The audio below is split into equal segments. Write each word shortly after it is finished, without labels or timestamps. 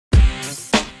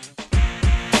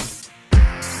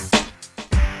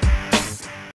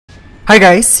Hi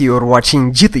guys, you're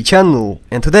watching GT channel,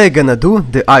 and today I'm gonna do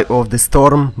the Eye of the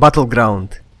Storm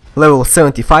Battleground, level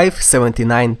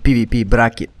 75-79 PvP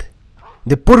bracket,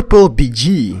 the purple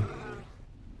BG.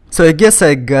 So I guess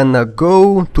I'm gonna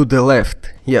go to the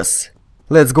left, yes.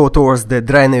 Let's go towards the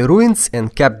Draenei ruins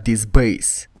and cap this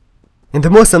base. And the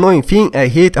most annoying thing I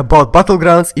hate about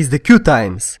Battlegrounds is the queue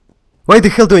times. Why the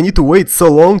hell do I need to wait so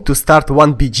long to start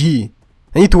one BG?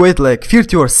 I need to wait like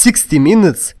 50 or 60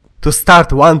 minutes to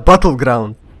start one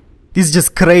Battleground. This is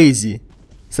just crazy.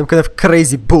 Some kind of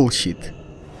crazy bullshit.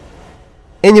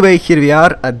 Anyway, here we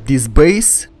are at this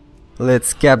base.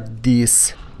 Let's cap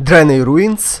these Draenei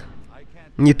ruins.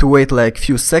 Need to wait like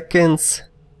few seconds.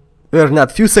 Well,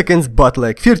 not few seconds, but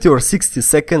like 50 or 60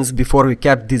 seconds before we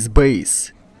cap this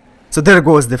base. So there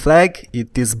goes the flag,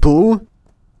 it is blue.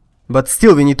 But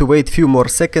still we need to wait few more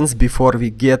seconds before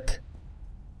we get...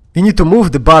 We need to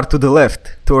move the bar to the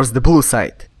left, towards the blue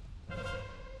side.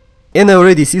 And I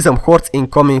already see some hordes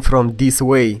incoming from this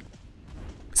way.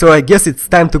 So I guess it's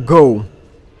time to go.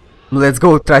 Let's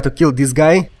go try to kill this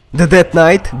guy. The Death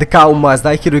Knight, the cow must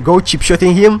die. Here we go, chip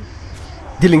shotting him.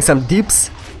 Dealing some dips.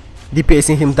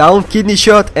 DPSing him down, kidney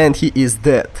shot, and he is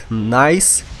dead.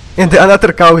 Nice. And the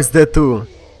another cow is dead too.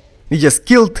 We just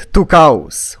killed 2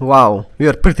 cows. Wow, we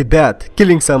are pretty bad,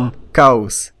 killing some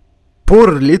cows.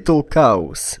 Poor little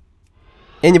cows.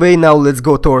 Anyway, now let's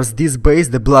go towards this base,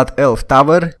 the Blood Elf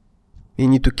Tower. We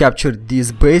need to capture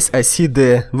this base. I see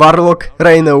the Warlock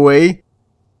ran away.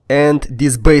 And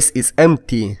this base is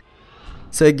empty.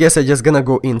 So I guess I'm just gonna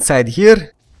go inside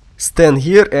here. Stand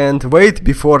here and wait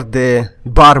before the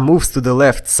bar moves to the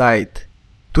left side.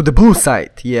 To the blue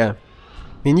side, yeah.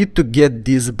 We need to get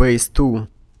this base too.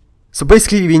 So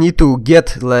basically we need to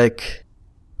get like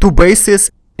 2 bases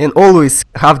and always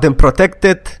have them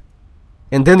protected.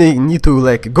 And then we need to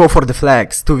like go for the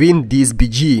flags to win this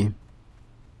BG.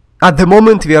 At the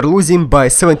moment we are losing by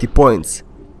 70 points.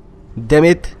 Damn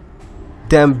it.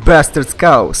 Damn bastards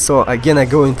cow. So again I'm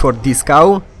going for this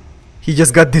cow. He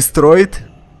just got destroyed.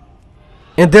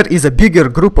 And there is a bigger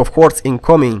group of hordes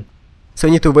incoming. So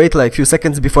I need to wait like few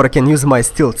seconds before I can use my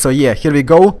stealth. So yeah, here we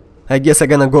go. I guess I'm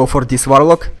gonna go for this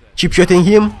Warlock. Chip shotting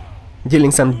him. Dealing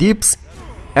some dips.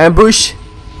 Ambush.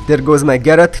 There goes my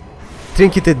Garrett.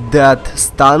 Trinketed that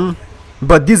stun.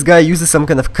 But this guy uses some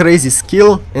kind of crazy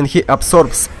skill and he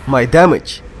absorbs my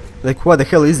damage. Like what the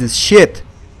hell is this shit?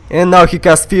 And now he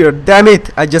casts fear. Damn it!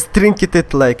 I just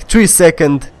trinketed like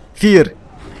 3-second fear.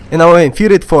 And now I'm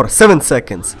feared for 7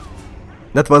 seconds.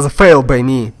 That was a fail by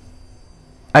me.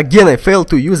 Again I failed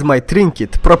to use my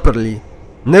trinket properly.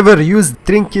 Never use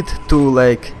trinket to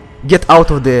like get out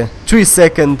of the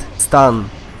 3-second stun.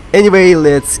 Anyway,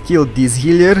 let's kill this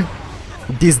healer.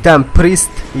 This damn priest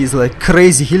is like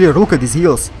crazy healer. Look at these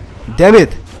heals. Damn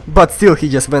it. But still he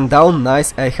just went down.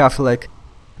 Nice. I have like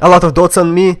a lot of dots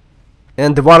on me.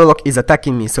 And the warlock is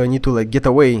attacking me. So I need to like get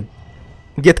away.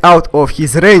 Get out of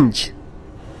his range.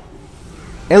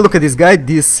 And look at this guy.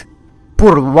 This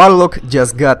poor warlock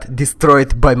just got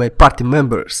destroyed by my party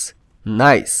members.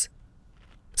 Nice.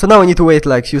 So now I need to wait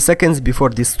like few seconds before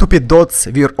these stupid dots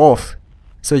veer off.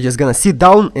 So I'm just gonna sit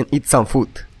down and eat some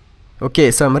food.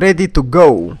 Okay, so I'm ready to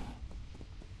go.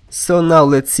 So now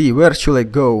let's see, where should I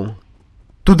go?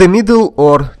 To the middle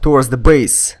or towards the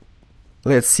base?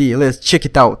 Let's see, let's check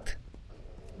it out.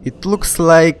 It looks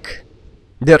like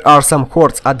there are some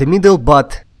hordes at the middle,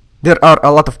 but there are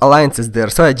a lot of alliances there,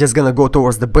 so I'm just gonna go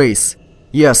towards the base.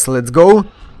 Yes, let's go.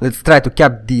 Let's try to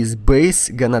cap this base.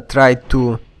 Gonna try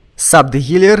to sub the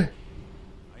healer.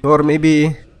 Or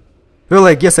maybe... Well,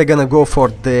 I guess I'm gonna go for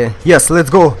the... Yes,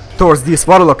 let's go towards this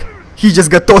warlock. He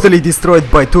just got totally destroyed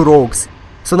by 2 rogues.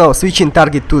 So now switching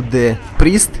target to the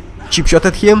priest. Chip shot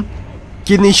at him.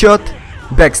 Kidney shot.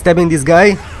 Backstabbing this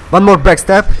guy. One more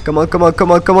backstab. Come on, come on,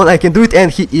 come on, come on. I can do it and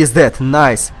he is dead.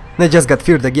 Nice. And I just got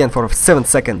feared again for 7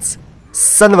 seconds.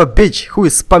 Son of a bitch. Who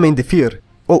is spamming the fear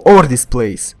all over this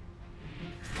place?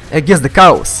 I guess the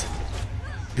cows.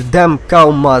 The damn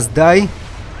cow must die.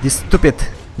 This stupid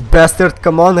bastard.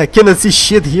 Come on. I cannot see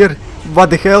shit here. What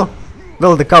the hell?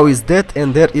 Well, the cow is dead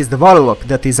and there is the warlock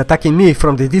that is attacking me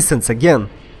from the distance again.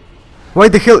 Why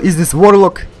the hell is this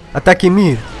warlock attacking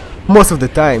me most of the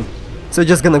time? So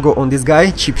just gonna go on this guy,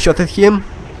 chip shot at him.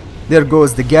 There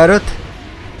goes the Garrett.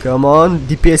 Come on,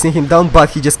 DPSing him down,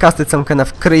 but he just casted some kind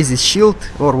of crazy shield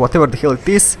or whatever the hell it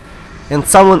is. And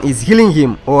someone is healing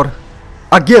him, or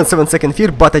again 7-second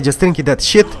fear, but I just trinket that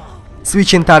shit.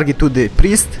 Switching target to the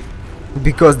priest,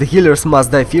 because the healers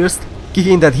must die first.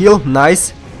 Kicking that heal,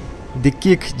 nice. The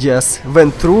kick just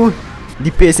went through.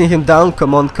 DPSing him down.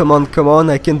 Come on, come on, come on.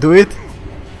 I can do it.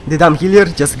 The damn healer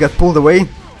just got pulled away.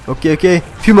 Okay, okay.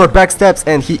 Few more backstabs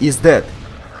and he is dead.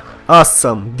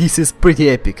 Awesome. This is pretty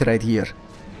epic right here.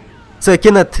 So I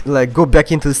cannot like go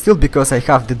back into the stilt because I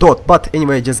have the dot. But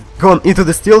anyway, just gone into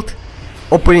the stilt,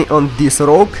 opening on this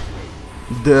rogue.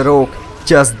 The rogue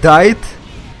just died.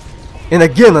 And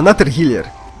again another healer.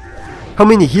 How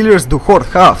many healers do Horde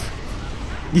have?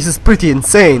 This is pretty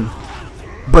insane.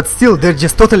 But still, they're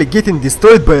just totally getting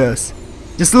destroyed by us.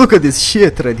 Just look at this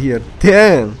shit right here.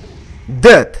 Damn.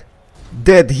 Dead.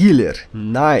 Dead healer.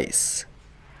 Nice.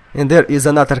 And there is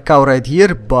another cow right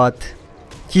here, but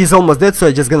he's almost dead, so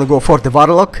I'm just gonna go for the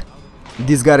Warlock.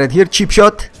 This guy right here, cheap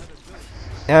shot.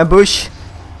 Ambush.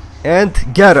 And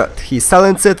Garrett. He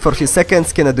silenced it for a few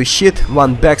seconds, cannot do shit.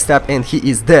 One backstab and he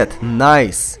is dead.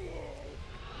 Nice.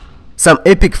 Some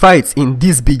epic fights in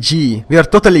this BG. We are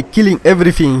totally killing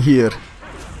everything here.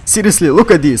 Seriously,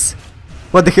 look at this.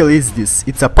 What the hell is this?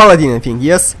 It's a paladin, I think,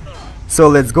 yes? So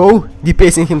let's go.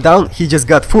 DPSing him down. He just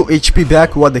got full HP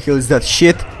back. What the hell is that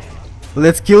shit?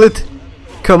 Let's kill it.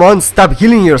 Come on, stop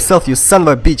healing yourself, you son of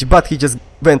a bitch. But he just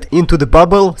went into the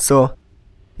bubble, so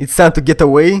it's time to get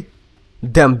away.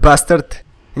 Damn bastard.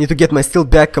 I need to get my stilt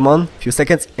back, come on. Few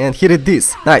seconds, and here it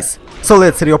is. Nice. So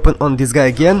let's reopen on this guy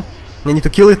again. I need to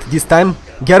kill it this time.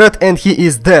 Garrett, and he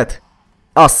is dead.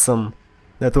 Awesome.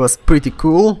 That was pretty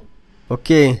cool.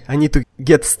 Okay, I need to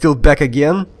get stilt back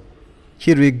again.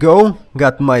 Here we go.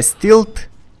 Got my stilt.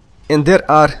 And there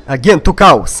are again 2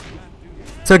 cows.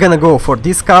 So I'm gonna go for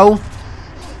this cow.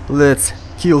 Let's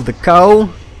kill the cow.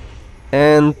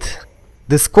 And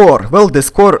the score. Well, the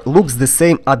score looks the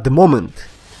same at the moment.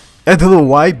 I don't know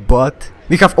why, but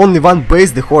we have only 1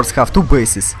 base. The hordes have 2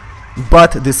 bases.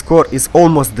 But the score is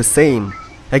almost the same.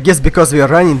 I guess because we are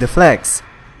running the flags.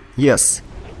 Yes.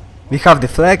 We have the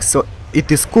flags, so it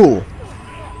is cool.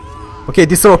 Okay,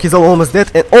 this rock is almost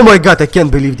dead, and oh my god, I can't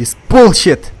believe this.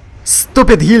 Bullshit!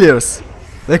 Stupid healers!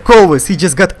 Like always, he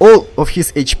just got all of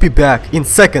his HP back in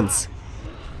seconds.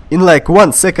 In like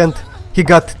 1 second, he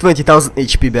got 20,000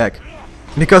 HP back.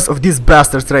 Because of these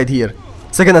bastards right here.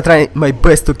 So I'm gonna try my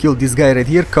best to kill this guy right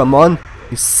here. Come on,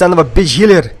 you son of a bitch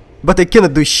healer! But I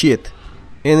cannot do shit.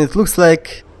 And it looks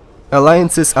like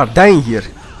alliances are dying here.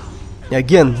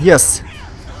 Again, yes.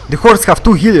 The hordes have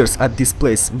 2 healers at this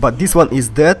place, but this one is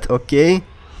dead. Okay,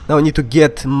 now I need to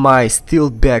get my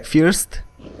stilt back first.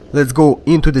 Let's go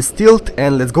into the stilt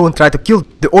and let's go and try to kill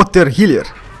the other healer.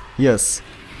 Yes.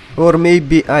 Or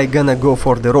maybe I gonna go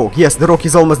for the rogue. Yes, the rogue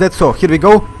is almost dead, so here we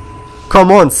go.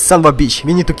 Come on, son of a bitch,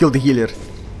 we need to kill the healer.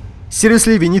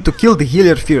 Seriously, we need to kill the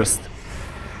healer first.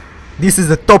 This is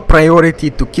the top priority,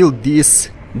 to kill this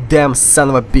damn son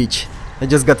of a bitch. I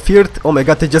just got feared. Oh my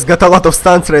god, I just got a lot of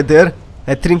stuns right there.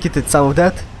 I trinketed some of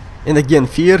that. And again,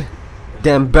 fear.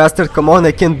 Damn bastard, come on,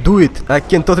 I can do it. I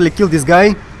can totally kill this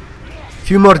guy.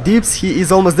 Few more dips, he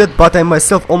is almost dead, but I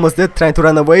myself almost dead, trying to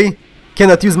run away.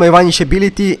 Cannot use my vanish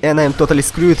ability, and I'm totally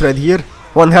screwed right here.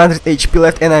 100 HP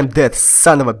left, and I'm dead.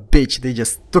 Son of a bitch, they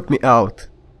just took me out.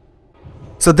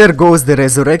 So there goes the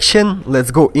resurrection.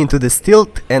 Let's go into the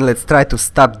stilt, and let's try to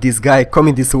stop this guy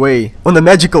coming this way. On a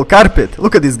magical carpet,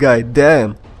 look at this guy,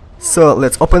 damn. So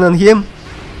let's open on him.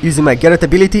 Using my Garrett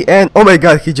ability, and oh my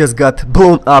god, he just got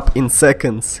blown up in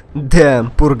seconds.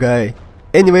 Damn, poor guy.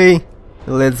 Anyway,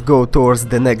 let's go towards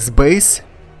the next base.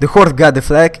 The horde got the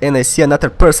flag, and I see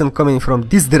another person coming from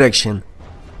this direction.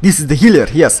 This is the healer,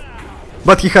 yes.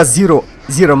 But he has zero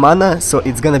mana, so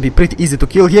it's gonna be pretty easy to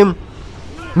kill him.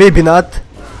 Maybe not,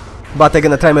 but I'm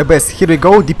gonna try my best. Here we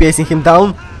go, DPSing him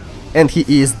down, and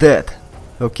he is dead.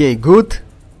 Okay, good.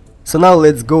 So now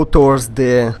let's go towards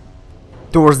the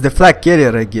flag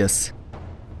carrier, I guess.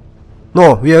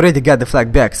 No, we already got the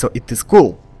flag back, so it is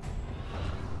cool.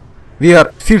 We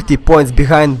are 30 points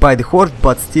behind by the horde,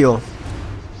 but still,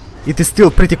 it is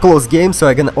still pretty close game, so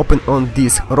I'm gonna open on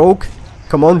this rogue.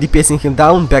 Come on, DPSing him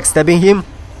down, backstabbing him,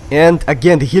 and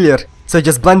again the healer. So I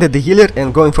just blinded the healer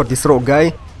and going for this rogue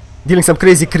guy, dealing some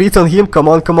crazy crits on him. Come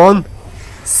on, come on,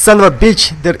 son of a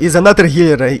bitch! There is another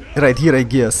healer right here, I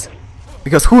guess,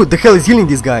 because who the hell is healing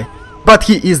this guy? But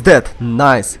he is dead.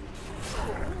 Nice.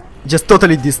 Just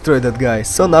totally destroyed that guy.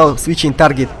 So now switching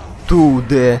target to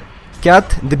the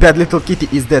cat. The bad little kitty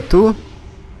is dead too.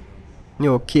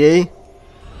 Okay.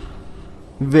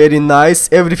 Very nice.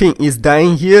 Everything is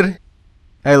dying here.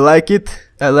 I like it.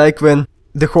 I like when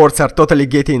the hordes are totally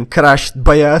getting crushed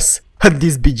by us at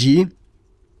this BG.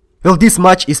 Well, this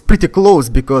match is pretty close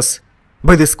because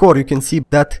by the score you can see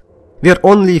that we are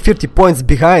only 30 points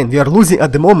behind. We are losing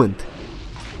at the moment.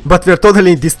 But we are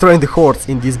totally destroying the hordes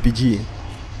in this BG.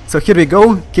 So here we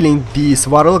go, killing this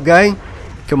warlock guy.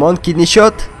 Come on, kidney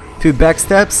shot, few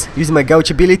backstabs, using my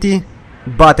gouge ability.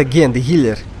 But again, the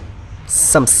healer.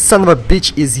 Some son of a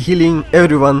bitch is healing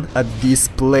everyone at this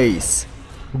place.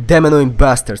 Damn annoying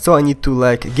bastard. So I need to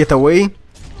like get away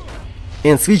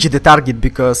and switch the target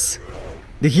because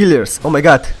the healers, oh my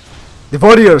god, the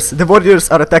warriors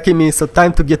are attacking me, so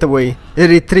time to get away. A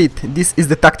retreat. This is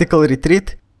the tactical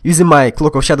retreat, using my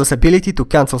Cloak of Shadows ability to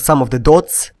cancel some of the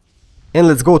dots. And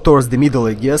let's go towards the middle,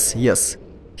 I guess. Yes.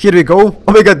 Here we go.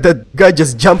 Oh my god, that guy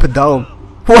just jumped down.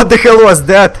 What the hell was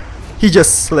that? He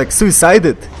just like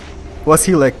suicided. Was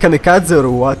he like kamikaze or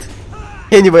what?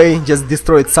 Anyway, just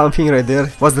destroyed something right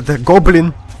there. Was that a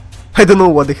goblin? I don't know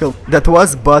what the hell that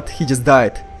was, but he just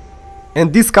died.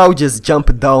 And this cow just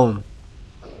jumped down.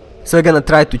 So I'm gonna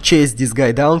try to chase this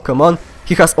guy down, come on.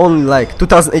 He has only like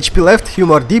 2000 HP left, few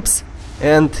more dips.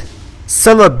 And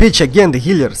son of a bitch again, the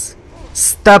healers.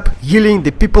 Stop healing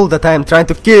the people that I am trying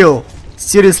to kill.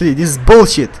 Seriously, this is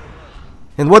bullshit.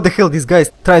 And what the hell, this guy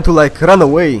is trying to like run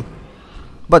away.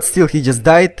 But still he just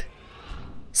died.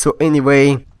 So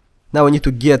anyway, now I need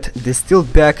to get the steel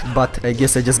back, but I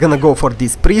guess I just gonna go for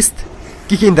this priest.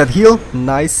 Kicking that heal,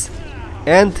 nice.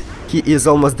 And he is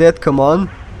almost dead, come on.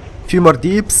 Few more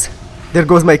dips. There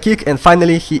goes my kick, and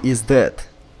finally he is dead.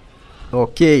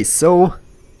 Okay, so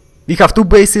we have 2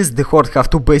 bases, the horde have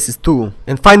 2 bases too.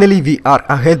 And finally we are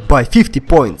ahead by 50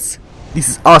 points. This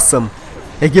is awesome.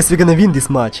 I guess we're gonna win this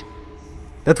match.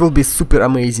 That will be super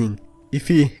amazing if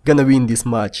we gonna win this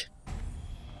match.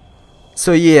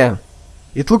 So yeah,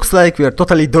 it looks like we are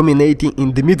totally dominating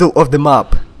in the middle of the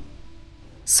map.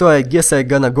 So I guess I'm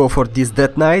gonna go for this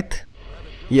Death Knight.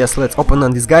 Yes, let's open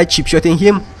on this guy, chip shotting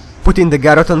him, putting the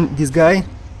garrote on this guy,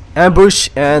 ambush,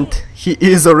 and he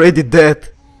is already dead.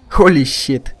 Holy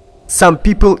shit. Some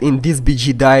people in this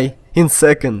BG die in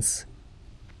seconds.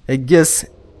 I guess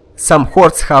some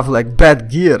hordes have like bad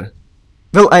gear.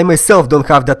 Well, I myself don't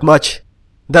have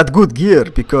that good gear,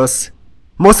 because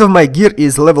most of my gear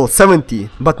is level 70,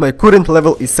 but my current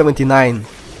level is 79.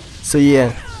 So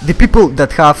yeah, the people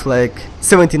that have like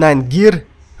 79 gear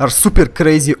are super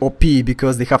crazy OP,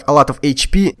 because they have a lot of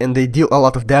HP and they deal a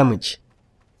lot of damage.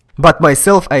 But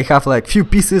myself, I have like few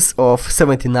pieces of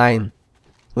 79.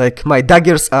 Like my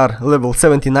daggers are level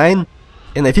 79,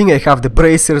 and I think I have the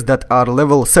bracers that are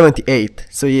level 78.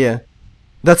 So yeah,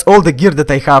 that's all the gear that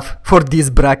I have for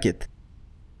this bracket.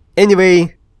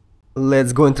 Anyway,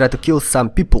 let's go and try to kill some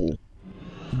people.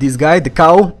 This guy, the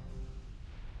cow.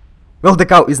 Well, the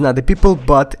cow is not the people,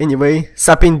 but anyway,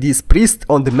 sapping this priest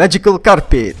on the magical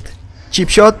carpet. Chip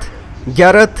shot,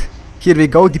 Garrett, here we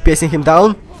go, DPSing him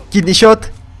down. Kidney shot,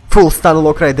 full stun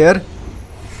lock right there.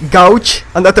 Gouge,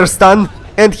 another stun,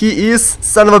 and he is,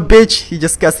 son of a bitch, he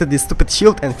just casted this stupid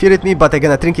shield and feared me, but I'm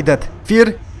gonna trinket that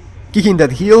fear, kicking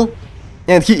that heal,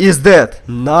 and he is dead.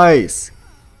 Nice.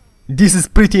 This is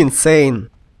pretty insane.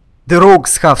 The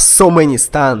rogues have so many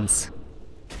stuns.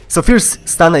 So first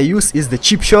stun I use is the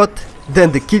chip shot,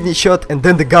 then the kidney shot, and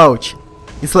then the gouge.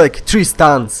 It's like 3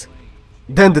 stuns.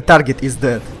 Then the target is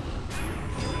dead.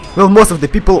 Well, most of the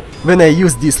people, when I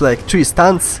use these like 3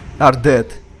 stuns, are dead.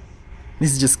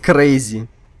 This is just crazy.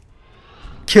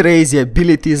 Crazy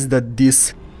abilities that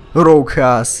this rogue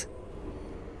has.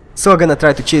 So I'm gonna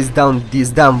try to chase down this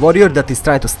damn warrior that is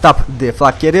trying to stop the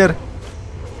flag carrier.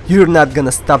 You're not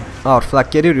gonna stop our flag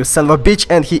carrier, you son of a bitch,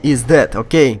 and he is dead,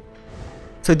 okay.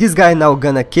 So this guy now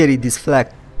gonna carry this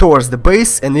flag towards the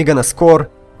base, and we're gonna score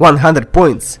 100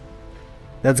 points.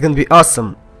 That's gonna be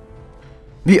awesome.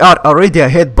 We are already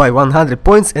ahead by 100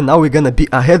 points, and now we're gonna be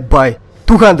ahead by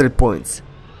 200 points.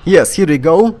 Yes, here we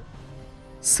go.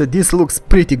 So this looks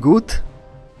pretty good.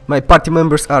 My party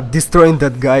members are destroying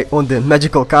that guy on the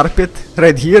magical carpet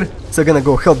right here. So I'm gonna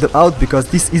go help them out, because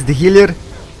this is the healer,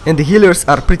 and the healers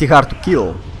are pretty hard to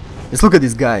kill. Just look at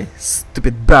this guy,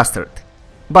 stupid bastard.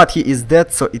 But he is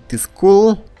dead, so it is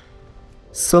cool.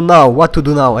 So now, what to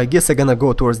do now? I guess I'm gonna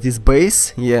go towards this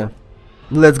base, yeah.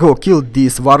 Let's go kill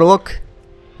this warlock.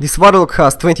 This warlock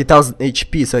has 20,000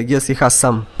 HP, so I guess he has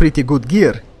some pretty good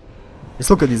gear.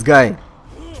 Just look at this guy.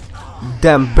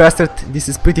 Damn bastard, this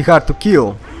is pretty hard to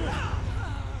kill.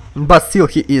 But still,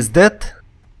 he is dead.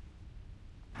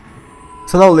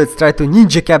 So now let's try to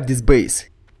ninja cap this base.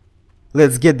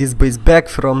 Let's get this base back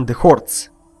from the hordes.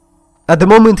 At the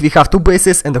moment we have 2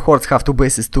 bases and the hordes have 2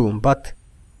 bases too, but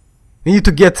we need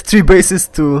to get 3 bases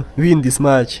to win this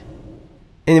match.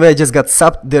 Anyway, I just got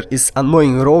subbed. There is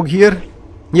annoying rogue here.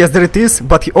 Yes, there it is,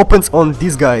 but he opens on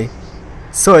this guy.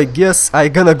 So I guess I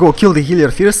gonna go kill the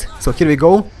healer first. So here we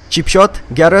go. Chip shot,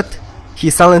 Garrett. He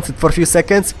silenced it for a few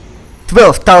seconds.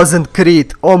 12,000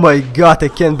 crit. Oh my god, I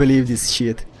can't believe this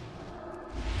shit.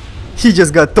 He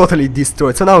just got totally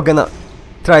destroyed. So now I'm gonna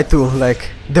try to like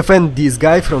defend this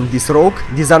guy from this rogue,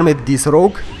 disarm this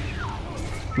rogue.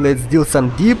 Let's deal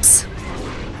some dips.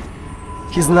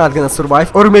 He's not gonna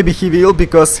survive, or maybe he will,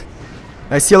 because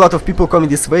I see a lot of people coming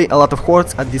this way, a lot of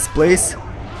hordes at this place.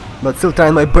 But still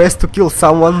trying my best to kill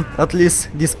someone, at least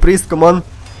this priest, come on.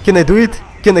 Can I do it?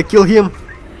 Can I kill him?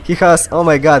 He has, oh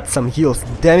my god, some heals,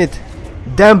 damn it.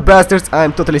 Damn bastards,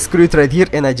 I'm totally screwed right here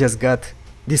and I just got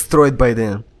destroyed by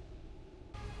them.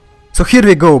 So here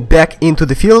we go, back into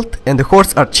the field, and the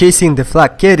hordes are chasing the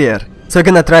flag carrier. So I'm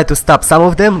gonna try to stop some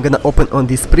of them, gonna open on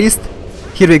this priest.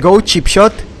 Here we go, cheap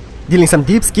shot, dealing some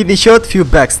dips, kidney shot, few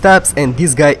backstabs, and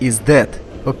this guy is dead.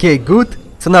 Okay, good.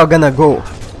 So now I'm gonna go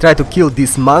try to kill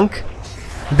this monk,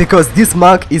 because this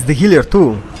monk is the healer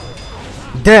too.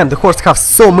 Damn, the hordes have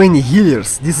so many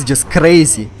healers, this is just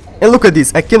crazy. And look at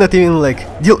this, I cannot even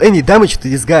like deal any damage to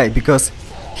this guy, because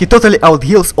he totally out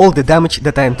heals all the damage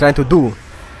that I am trying to do.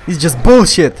 It's just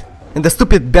bullshit. And the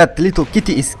stupid bad little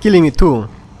kitty is killing me too.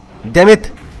 Damn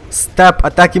it, stop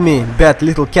attacking me, bad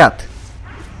little cat.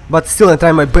 But still I'm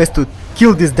trying my best to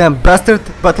kill this damn bastard,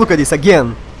 but look at this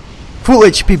again. Full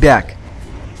HP back.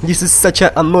 This is such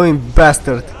an annoying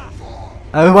bastard.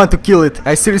 I want to kill it.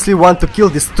 I seriously want to kill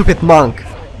this stupid monk.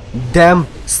 Damn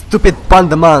stupid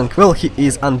panda monk. Well, he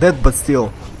is undead, but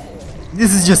still.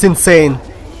 This is just insane.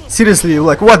 Seriously,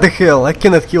 like what the hell? I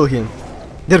cannot kill him.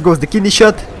 There goes the kidney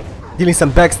shot. Dealing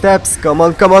some backstabs. Come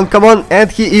on, come on, come on.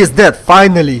 And he is dead,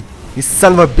 finally. This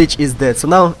son of a bitch is dead. So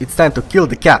now it's time to kill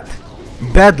the cat.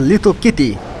 Bad little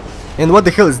kitty. And what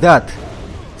the hell is that?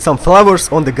 Some flowers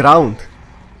on the ground.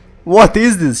 What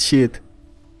is this shit?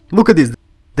 Look at this.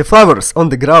 The flowers on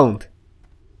the ground.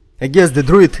 I guess the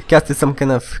druid casted some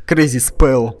kind of crazy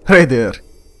spell right there.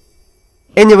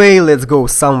 Anyway, let's go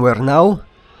somewhere now.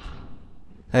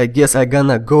 I guess I'm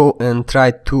gonna go and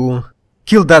try to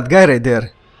kill that guy right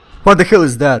there. What the hell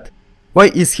is that? Why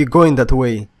is he going that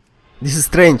way? This is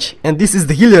strange. And this is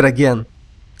the healer again.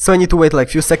 So I need to wait like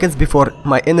few seconds before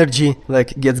my energy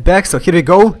like gets back. So here we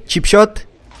go. Cheap shot.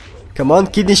 Come on,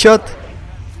 kidney shot.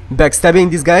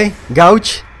 Backstabbing this guy.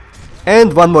 Gouge.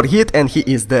 And one more hit and he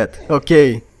is dead.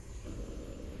 Okay.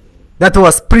 That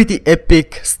was pretty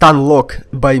epic stun lock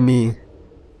by me.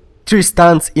 3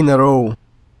 stuns in a row.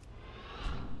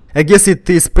 I guess it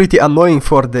is pretty annoying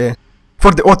for the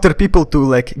other people to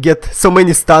like get so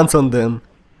many stuns on them.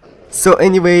 So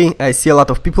anyway, I see a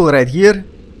lot of people right here,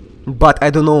 but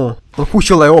I don't know who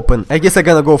shall I open. I guess I'm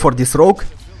gonna go for this rogue.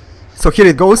 So here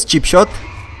it goes, cheap shot,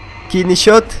 kidney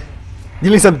shot,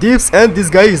 dealing some dips, and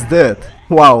this guy is dead.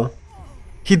 Wow.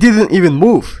 He didn't even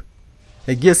move.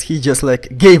 I guess he just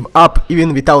like gave up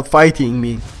even without fighting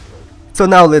me. So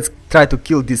now let's try to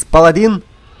kill this paladin.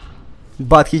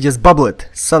 But he just bubbled.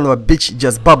 Son of a bitch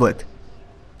just bubbled.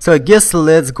 So I guess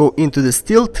let's go into the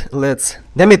stealth. Let's...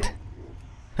 Damn it.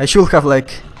 I should have like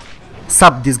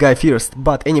subbed this guy first.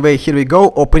 But anyway, here we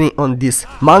go. Opening on this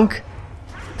monk.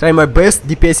 Try my best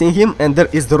DPSing him. And there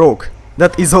is the rogue.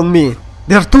 That is on me.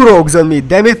 There are 2 rogues on me.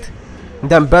 Damn it.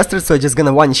 Damn bastard. So I'm just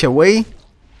gonna vanish away.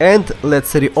 And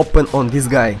let's reopen on this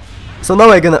guy. So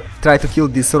now I'm gonna try to kill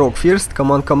this rogue first.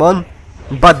 Come on, come on.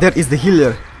 But there is the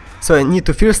healer. So I need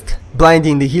to first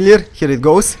blinding the healer. Here it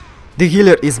goes. The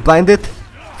healer is blinded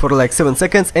for like 7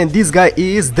 seconds. And this guy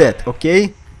is dead.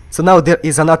 Okay. So now there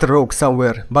is another rogue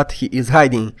somewhere. But he is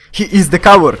hiding. He is the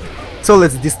coward. So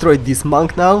let's destroy this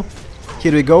monk now.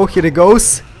 Here we go. Here he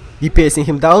goes. DPSing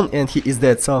him down. And he is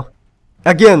dead. So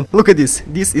again, look at this.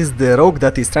 This is the rogue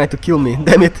that is trying to kill me.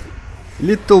 Damn it.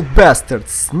 Little bastard,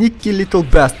 sneaky little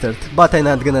bastard. But I'm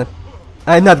not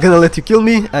gonna let you kill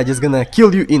me. I'm just gonna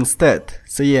kill you instead.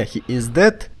 So yeah, he is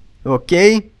dead.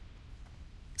 Okay.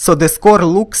 So the score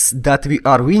looks that we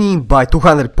are winning by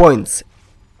 200 points.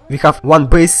 We have 1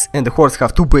 base and the hordes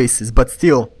have 2 bases, but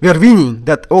still, we are winning.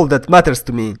 That's all that matters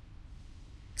to me.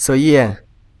 So yeah,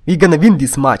 we're gonna win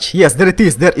this match. Yes, there it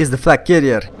is. There is the flag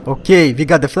carrier. Okay, we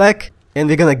got the flag and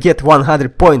we're gonna get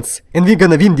 100 points and we're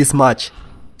gonna win this match.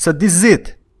 So this is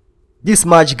it. This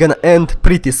match gonna end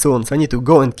pretty soon, so I need to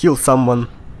go and kill someone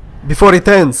before it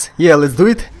ends. Yeah, let's do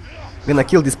it. Gonna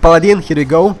kill this paladin. Here we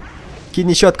go.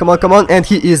 Kidney shot, come on, come on. And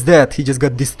he is dead. He just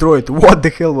got destroyed. What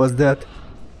the hell was that?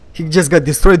 He just got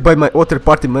destroyed by my other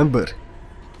party member.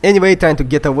 Anyway, trying to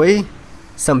get away.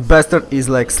 Some bastard is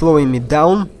like slowing me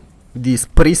down. This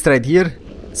priest right here.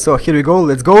 So here we go,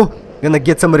 let's go. Gonna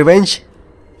get some revenge.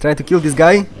 Trying to kill this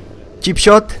guy. Cheap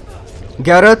shot.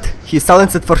 Garrett, he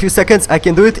silenced it for a few seconds, I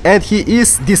can do it, and he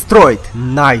is destroyed.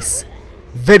 Nice.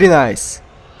 Very nice.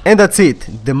 And that's it.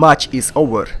 The match is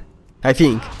over. I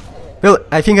think. Well,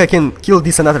 I think I can kill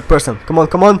this another person. Come on,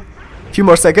 come on. Few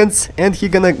more seconds, and he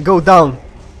gonna go down.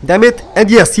 Damn it. And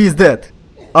yes, he is dead.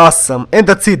 Awesome. And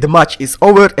that's it. The match is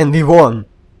over, and we won.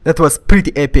 That was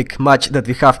pretty epic match that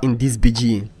we have in this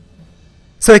BG.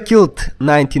 So I killed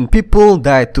 19 people,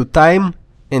 died 2 times,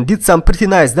 and did some pretty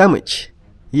nice damage.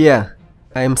 Yeah,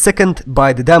 I am second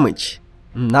by the damage.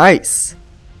 Nice!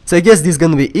 So I guess this is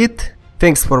gonna be it.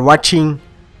 Thanks for watching.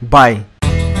 Bye.